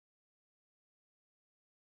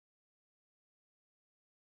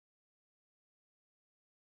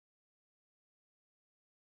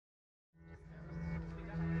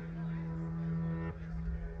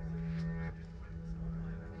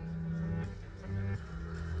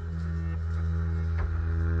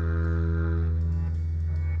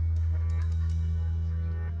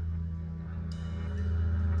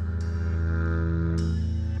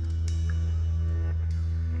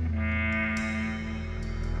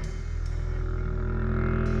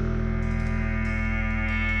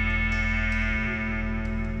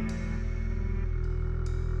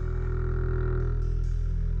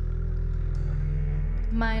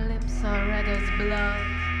blood,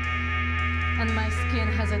 and my skin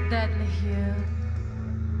has a deadly hue.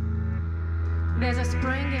 There's a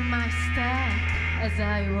spring in my step as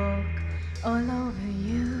I walk all over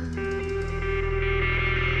you.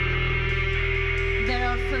 There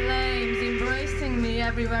are flames embracing me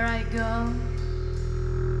everywhere I go.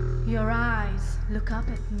 Your eyes look up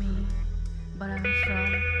at me, but I'm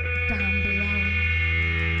from down below.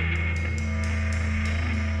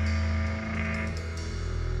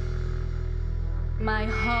 My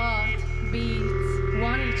heart beats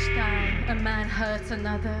one each time a man hurts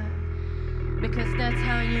another, because that's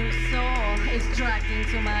how new soul is dragged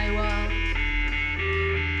into my world.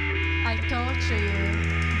 I torture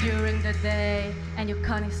you during the day and you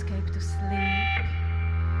can't escape to sleep.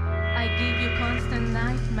 I give you constant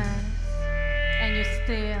nightmares and you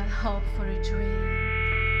still hope for a dream.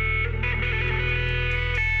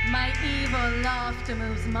 My evil laughter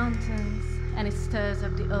moves mountains and it stirs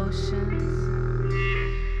up the oceans.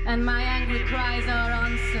 And my angry cries are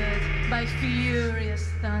answered by furious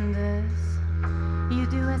thunders. You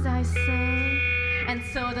do as I say, and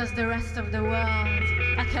so does the rest of the world.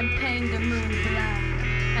 I can paint the moon black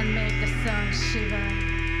and make the sun shiver.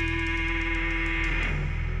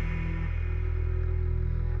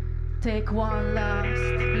 Take one last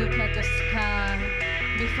look at the sky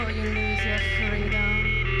before you lose your freedom.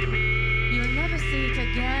 You'll never see it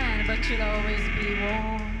again, but you'll always be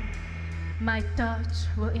warm. My touch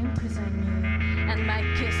will imprison you, and my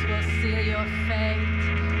kiss will seal your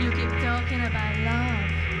fate. You keep talking about love,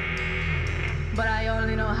 but I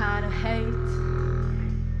only know how to hate.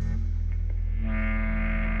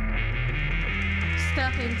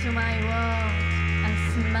 Step into my world and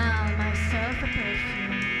smell myself a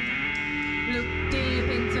perfume. Look deep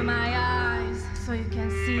into my eyes so you can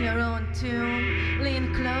see your own tomb.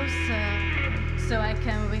 Lean closer so I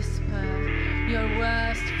can whisper your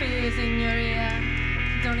worst fears in your ear.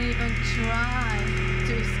 Don't even try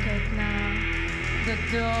to escape now. The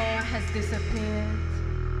door has disappeared.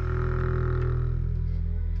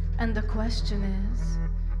 And the question is,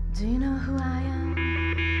 do you know who I am?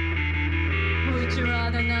 Would you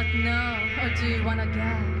rather not know, or do you wanna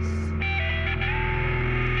guess?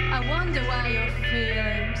 I wonder why you're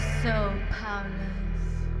feeling so powerless.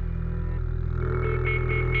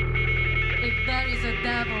 If there is a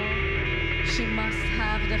devil, she must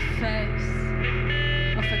have the face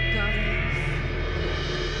of a goddess.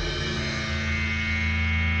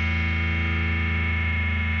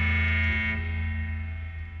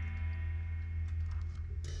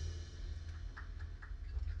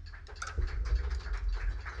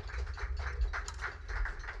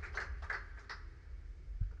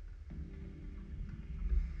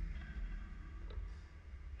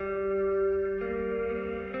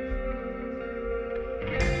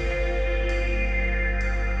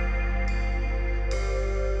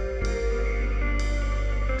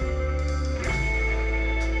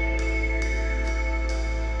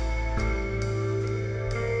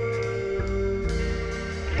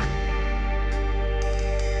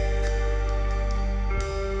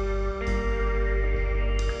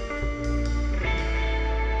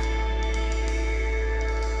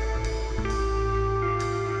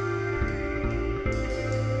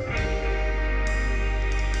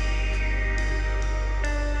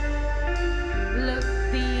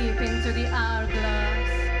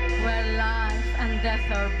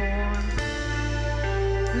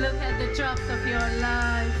 Look at the drops of your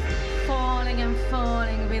life, falling and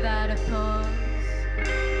falling without a pause.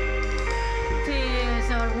 Tears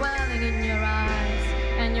are welling in your eyes,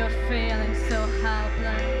 and you're feeling so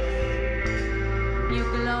helpless. You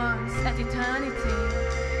glance at eternity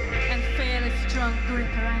and feel its strong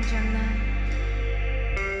grip around your neck.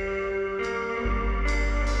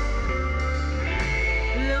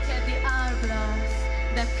 Look at the hourglass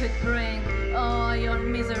that could bring all your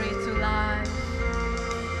misery to life.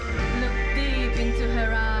 Look deep into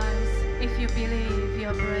her eyes if you believe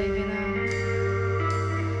you're brave enough.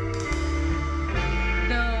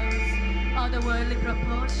 Those otherworldly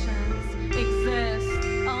proportions exist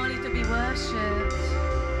only to be worshipped,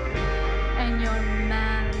 and your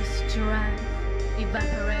manly strength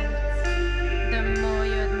evaporates the more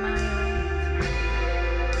you admire it.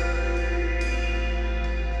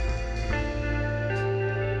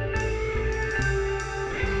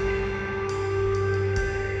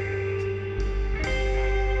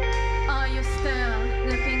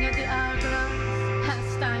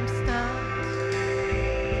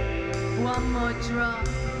 One more drop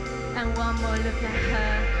and one more look at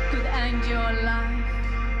her could end your life.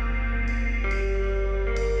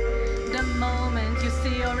 The moment you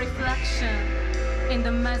see your reflection in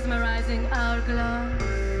the mesmerizing hourglass,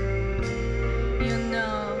 You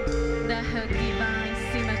know that her divine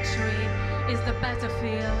symmetry is the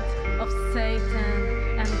battlefield of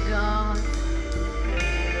Satan and God.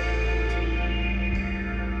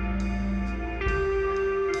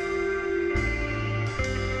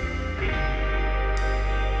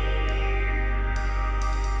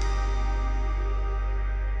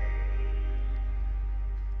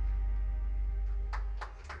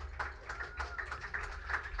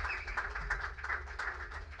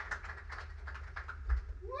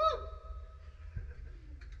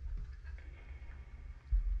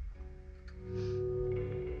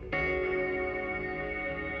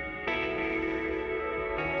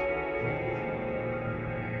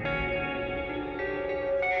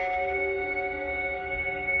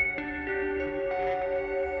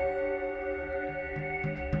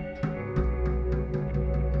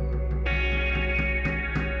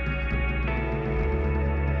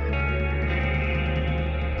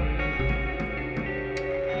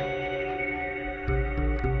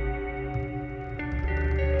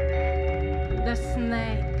 The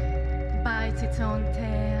snake bites its own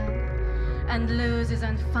tail and loses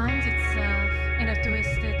and finds itself in a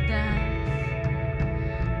twisted dance,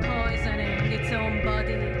 poisoning its own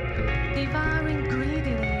body, devouring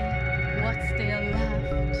greedily what's still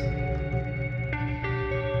left.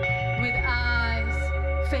 With eyes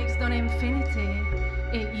fixed on infinity,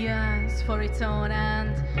 it yearns for its own,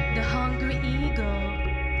 and the hungry ego,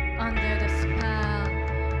 under the spell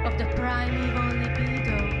of the primeval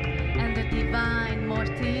libido and the divine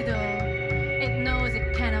mortido, it knows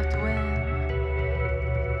it cannot win.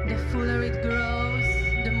 The fuller it grows,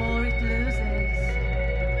 the more it loses.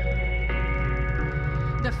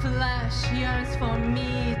 The flesh yearns for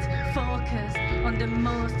meat, focused on the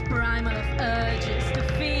most primal of urges, to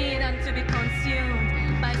feed and to be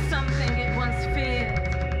consumed by something it once feared.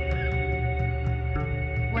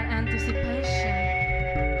 When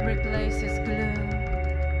anticipation replaces gloom.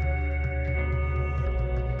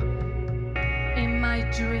 In my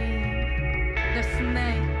dream, the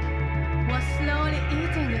snake was slowly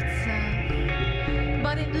eating itself,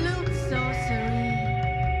 but it looked so serene.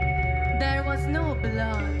 There was no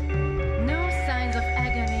blood, no signs of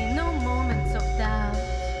agony, no moments of doubt.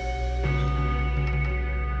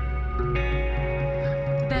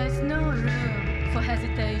 There's no room for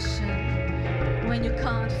hesitation when you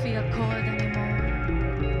can't feel cold anymore.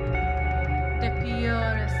 The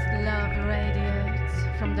purest love radiates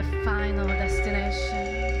from the final destination.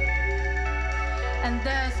 And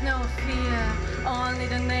there's no fear, only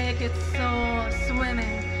the naked soul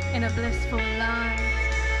swimming in a blissful light,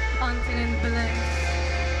 until in bliss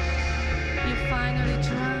you finally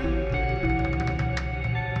drown.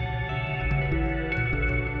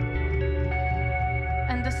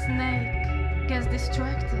 And the snake gets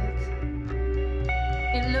distracted.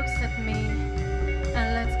 It looks at me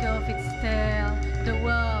and lets go of its tail. The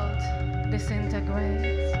world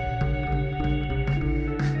disintegrates.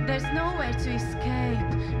 There's nowhere to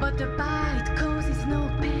escape, but the bite causes no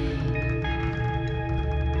pain.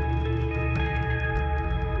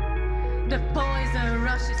 The poison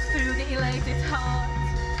rushes through the elated heart.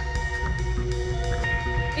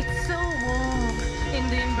 It's so warm in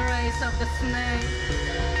the embrace of the snake.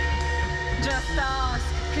 Just ask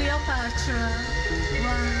Cleopatra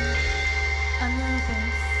why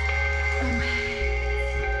Anubis awaits.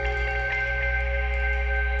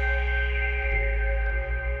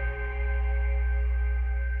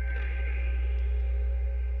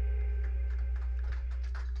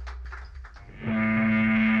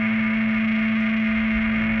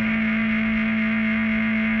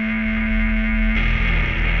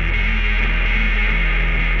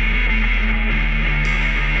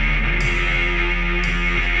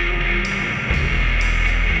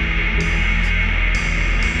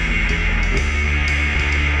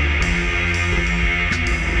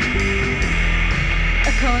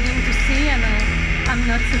 I'm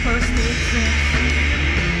not supposed to exist.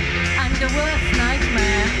 I'm the worst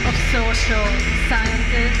nightmare of social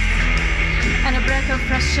scientists, and a breath of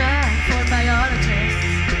fresh air for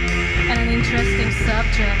biologists, and an interesting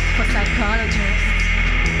subject for psychologists.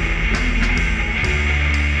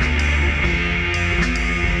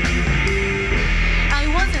 I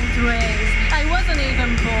wasn't raised, I wasn't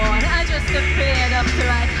even born, I just appeared after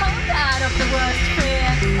I'd hung out of the worst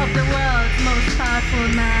fear of the world's most powerful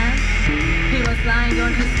man. He was lying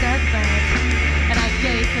on his deathbed, and I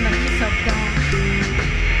gave him a kiss of death.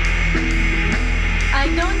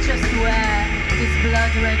 I don't just wear this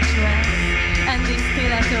blood-red dress and these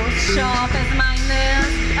stilettos sharp as my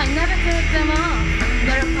nails. I never take them off.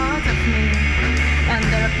 They're a part of me, and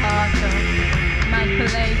they're a part of my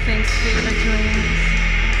plaything's fever dreams.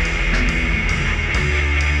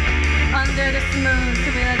 under the smooth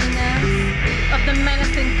wilderness of the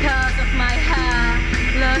menacing curves of my hair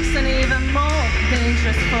lurks an even more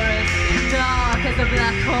dangerous forest, dark as a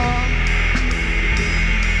black hole.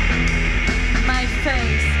 My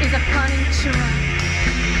face is a cunning trap.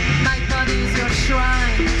 My body is your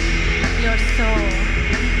shrine. Your soul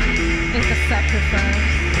is the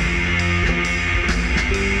sacrifice.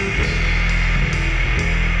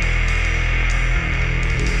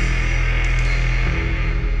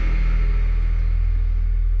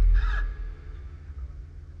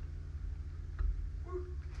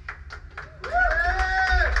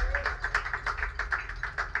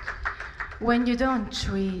 When you don't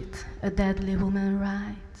treat a deadly woman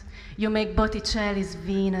right, you make Botticelli's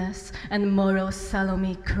Venus and Moro's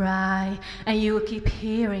Salome cry, and you keep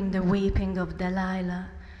hearing the weeping of Delilah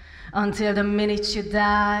until the minute you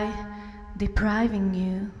die, depriving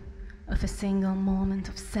you of a single moment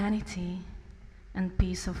of sanity and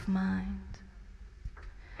peace of mind.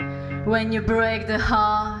 When you break the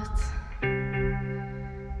heart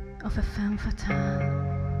of a femme fatale.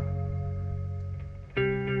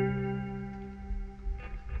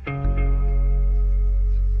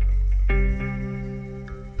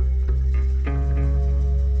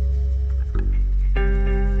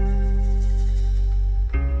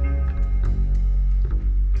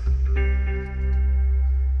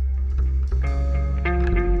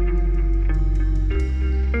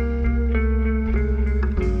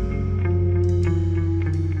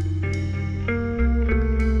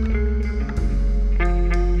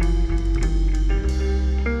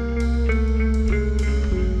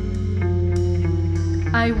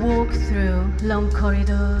 I walk through long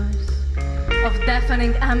corridors of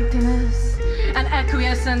deafening emptiness and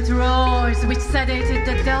acquiescent roars which sedated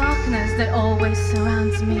the darkness that always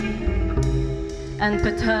surrounds me and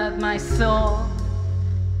perturbed my soul.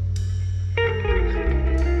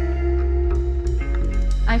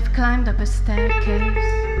 I've climbed up a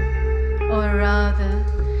staircase, or rather,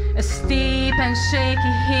 a steep and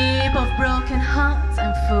shaky heap of broken hearts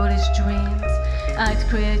and foolish dreams I'd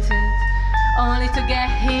created, only to get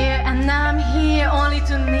here, and now I'm here only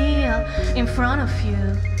to kneel in front of you,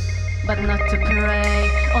 but not to pray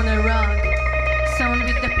on a rug sown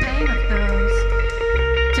with the pain of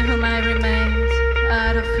those to whom I remained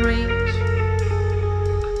out of reach.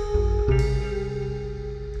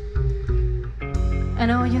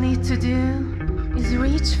 And all you need to do is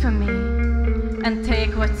reach for me and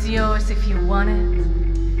take what's yours if you want it.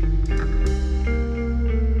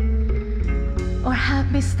 Or help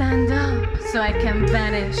me stand up so I can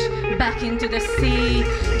vanish back into the sea.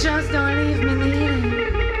 Just don't leave me kneeling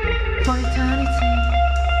for eternity.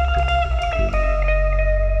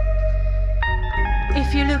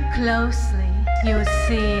 If you look closely, you'll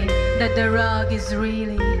see that the rug is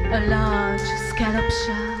really a large scallop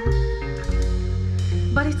shell.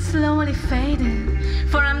 But it's slowly fading,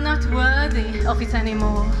 for I'm not worthy of it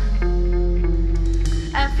anymore.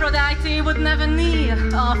 Aphrodite would never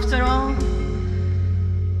kneel after all.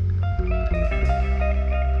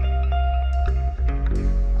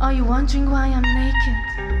 Are you wondering why I'm naked?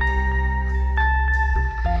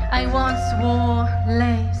 I once wore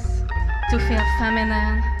lace to feel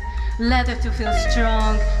feminine, leather to feel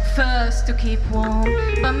strong, furs to keep warm.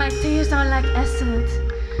 But my tears are like acid.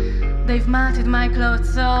 They've melted my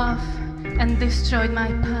clothes off and destroyed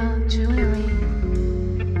my pearl jewelry.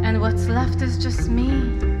 And what's left is just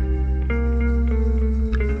me.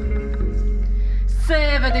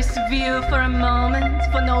 Savor this view for a moment,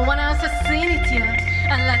 for no one else has seen it yet.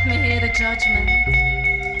 And let me hear the judgment.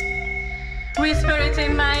 Whisper it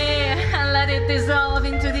in my ear and let it dissolve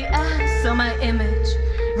into the air so my image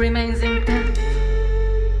remains intact.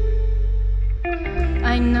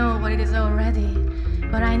 I know what it is already,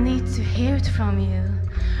 but I need to hear it from you.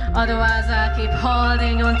 Otherwise I'll keep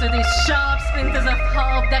holding onto these sharp splinters of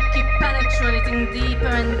hope that keep penetrating deeper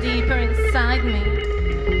and deeper inside me.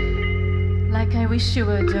 Like I wish you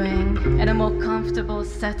were doing in a more comfortable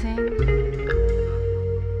setting.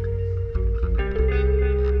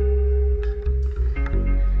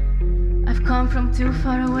 Come from too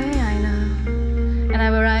far away, I know, and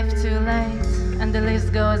I've arrived too late, and the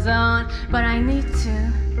list goes on, but I need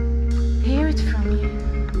to hear it from you.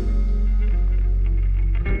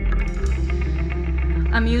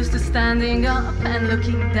 I'm used to standing up and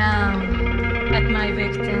looking down at my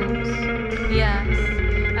victims. Yes,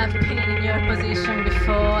 I've been in your position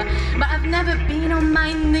before, but I've never been on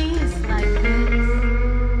my knees like this,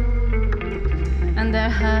 and they're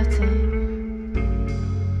hurting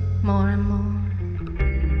more and more.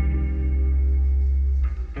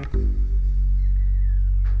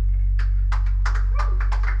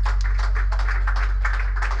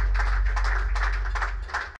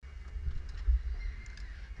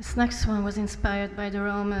 This next one was inspired by the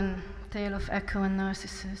Roman tale of Echo and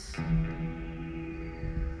Narcissus.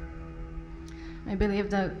 I believe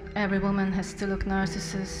that every woman has to look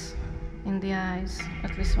Narcissus in the eyes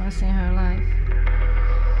at least once in her life.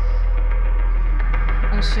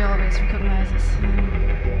 And she always recognizes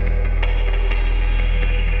him.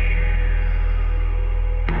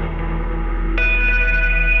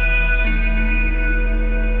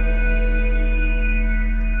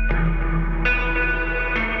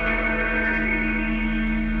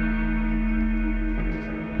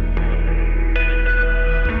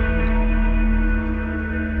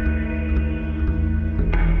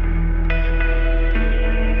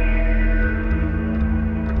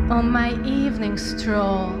 On my evening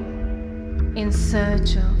stroll, in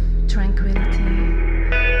search of tranquility,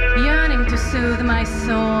 yearning to soothe my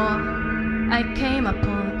soul, I came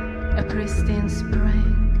upon a pristine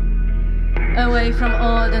spring, away from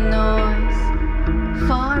all the noise,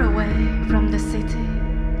 far away from the city.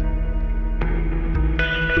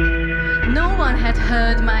 No one had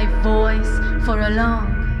heard my voice for a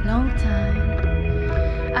long, long time.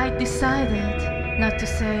 I decided not to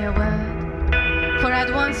say a word, for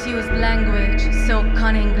I'd once used language so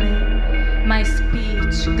cunningly, my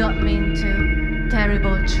speech got me into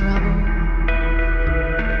terrible trouble.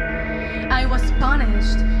 I was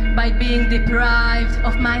punished by being deprived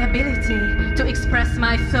of my ability to express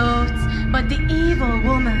my thoughts, but the evil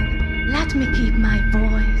woman let me keep my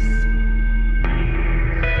voice.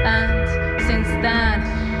 And since then,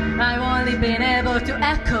 I've only been able to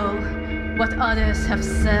echo what others have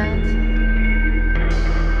said.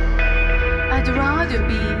 I'd rather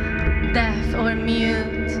be deaf or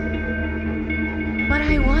mute, but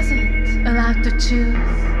I wasn't allowed to choose.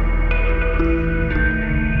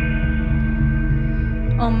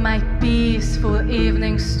 On my peaceful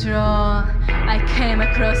evening stroll, I came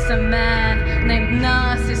across a man named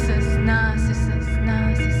Narcissus, Narcissus,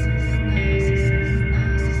 Narcissus, Narcissus,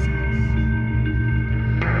 Narcissus.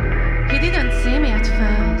 He didn't see me at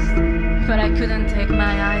first, but I couldn't take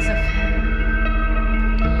my eyes off him.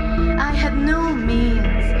 I had no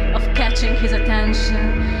means of catching his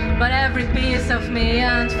attention, but every piece of me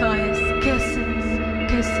yearned for his kisses,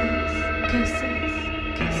 kisses, kisses,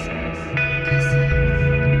 kisses, kisses.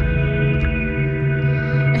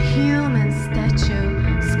 A human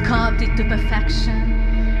statue sculpted to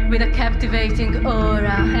perfection, with a captivating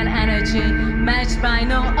aura and energy matched by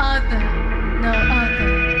no other, no other,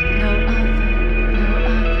 no other, no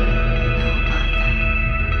other, no other.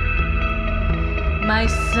 My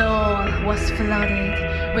soul was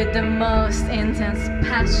flooded with the most intense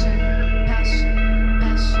passion, passion,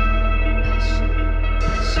 passion, passion,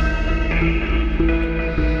 passion.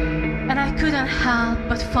 And I couldn't help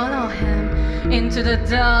but follow him into the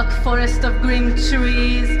dark forest of grim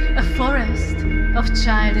trees, a forest of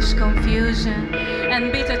childish confusion and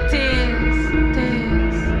bitter tears,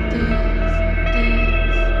 tears, tears,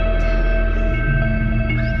 tears,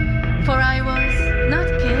 tears. For I was not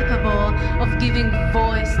capable of giving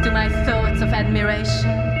voice to my thoughts of admiration.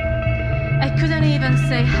 I couldn't even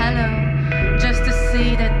say hello, just to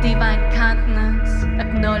see that divine countenance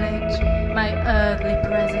acknowledge my earthly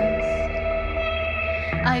presence.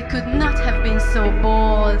 I could not have been so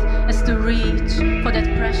bold as to reach for that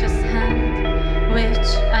precious hand, which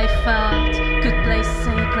I felt could play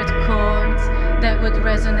sacred chords that would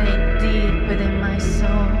resonate deep within my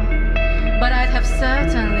soul. But I'd have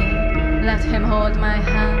certainly let him hold my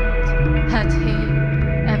hand, had he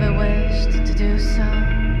ever wished to do so.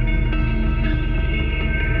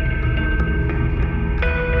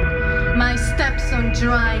 My steps on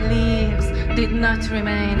dry leaves did not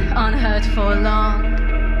remain unheard for long.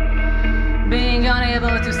 Being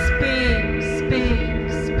unable to speak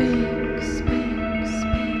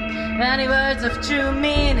any words of true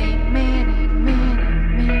meaning.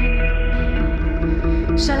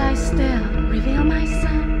 Shall I still reveal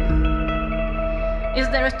myself? Is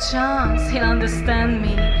there a chance he'll understand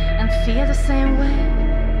me and feel the same way?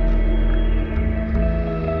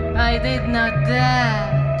 I did not dare.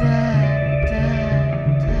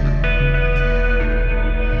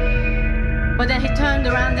 But then he turned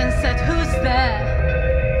around and said, "Who's there?"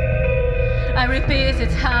 I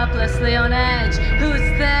repeated helplessly on edge, "Who's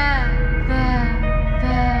there? There,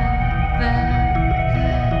 there, there,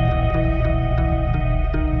 there."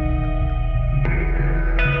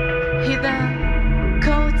 He then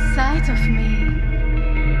caught sight of me.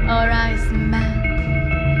 Our eyes met.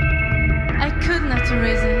 I could not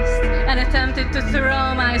resist and attempted to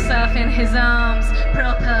throw myself in his arms,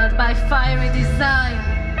 propelled by fiery desire,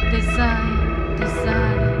 desire,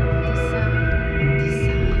 desire, desire,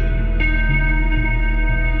 desire.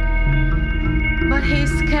 But he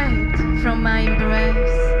escaped. from my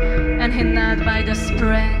embrace, and he knelt by the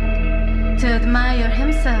spring to admire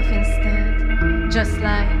himself instead, just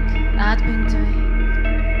like I'd been doing.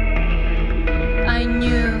 I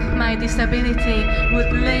knew my disability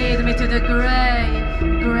would lead me to the grave,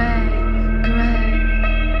 grave, grave,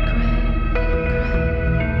 grave, grave.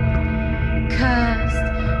 Cursed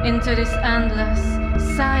into this endless,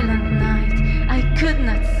 silent night, I could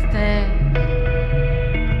not stay.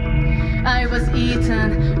 I was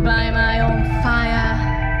eaten by my own fire,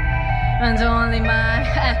 and only my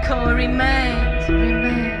echo remained,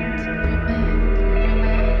 remained, remained,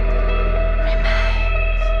 remained,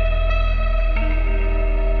 remained.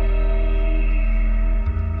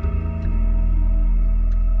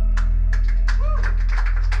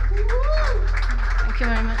 Thank you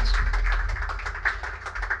very much.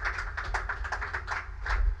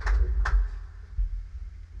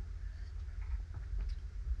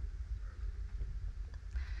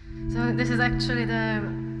 So this is actually the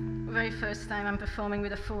very first time I'm performing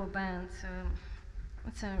with a full band, so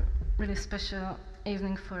it's a really special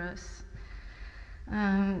evening for us.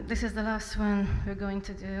 This is the last one we're going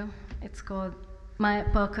to do. It's called My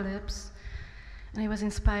Apocalypse, and it was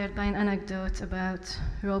inspired by an anecdote about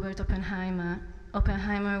Robert Oppenheimer.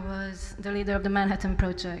 Oppenheimer was the leader of the Manhattan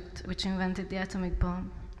Project, which invented the atomic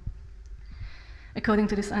bomb. According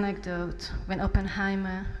to this anecdote, when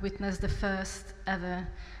Oppenheimer witnessed the first ever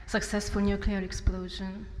successful nuclear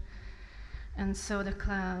explosion and saw the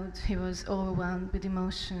cloud, he was overwhelmed with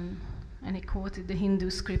emotion, and he quoted the Hindu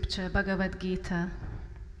scripture Bhagavad Gita,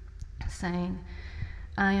 saying,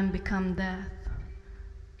 "I am become death,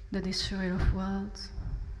 the destroyer of worlds."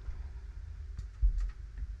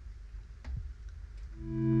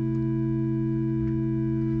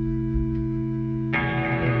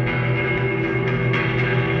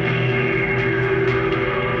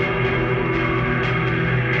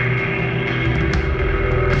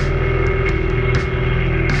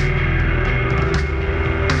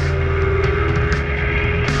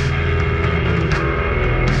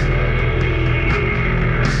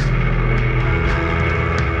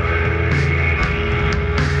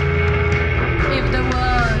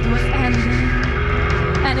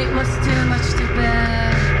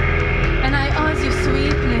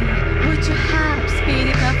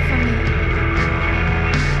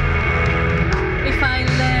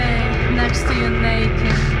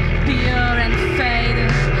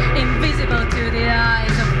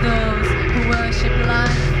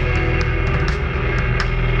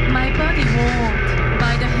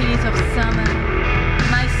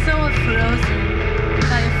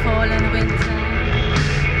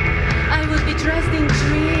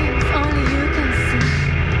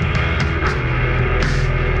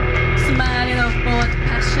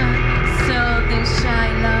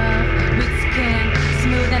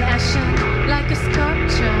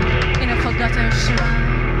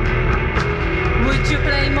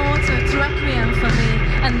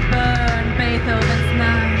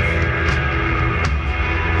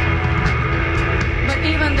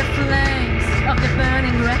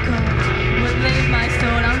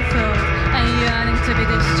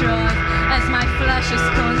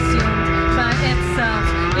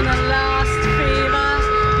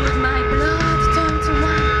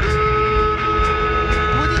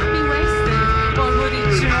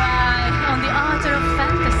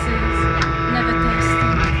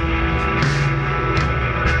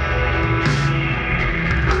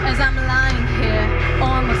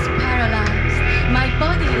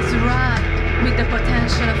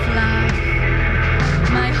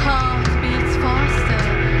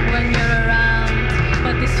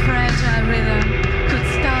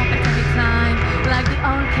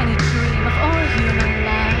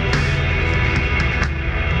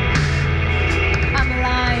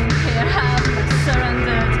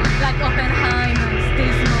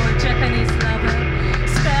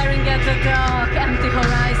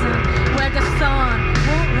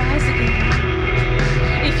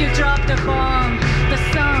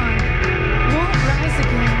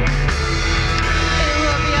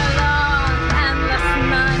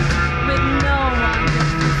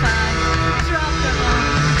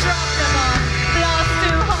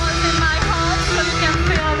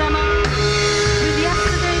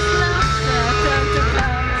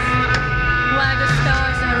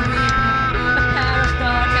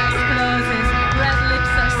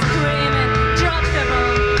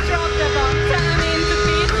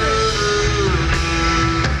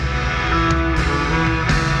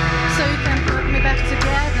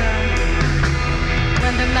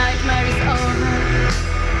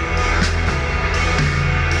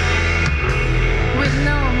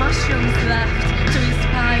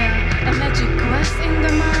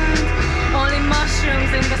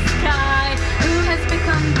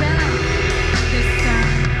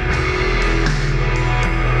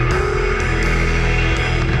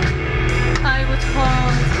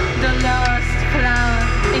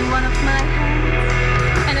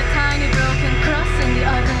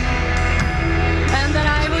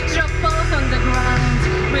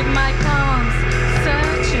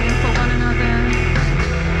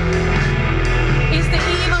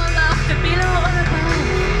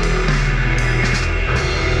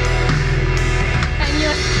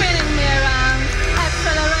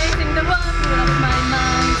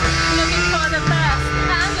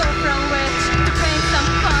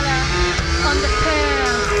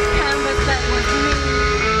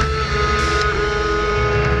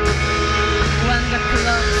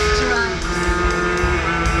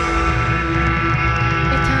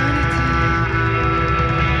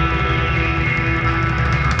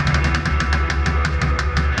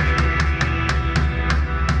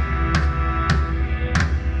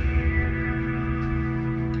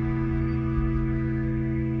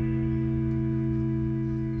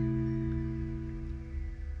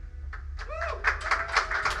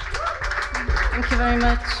 Thank you very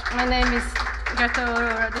much. My name is Greta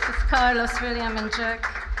Aurora. This is Carlos, William, and Jack.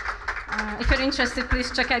 If you're interested,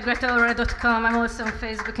 please check out gretaaurora.com. I'm also on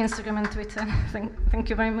Facebook, Instagram, and Twitter. Thank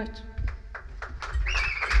you very much.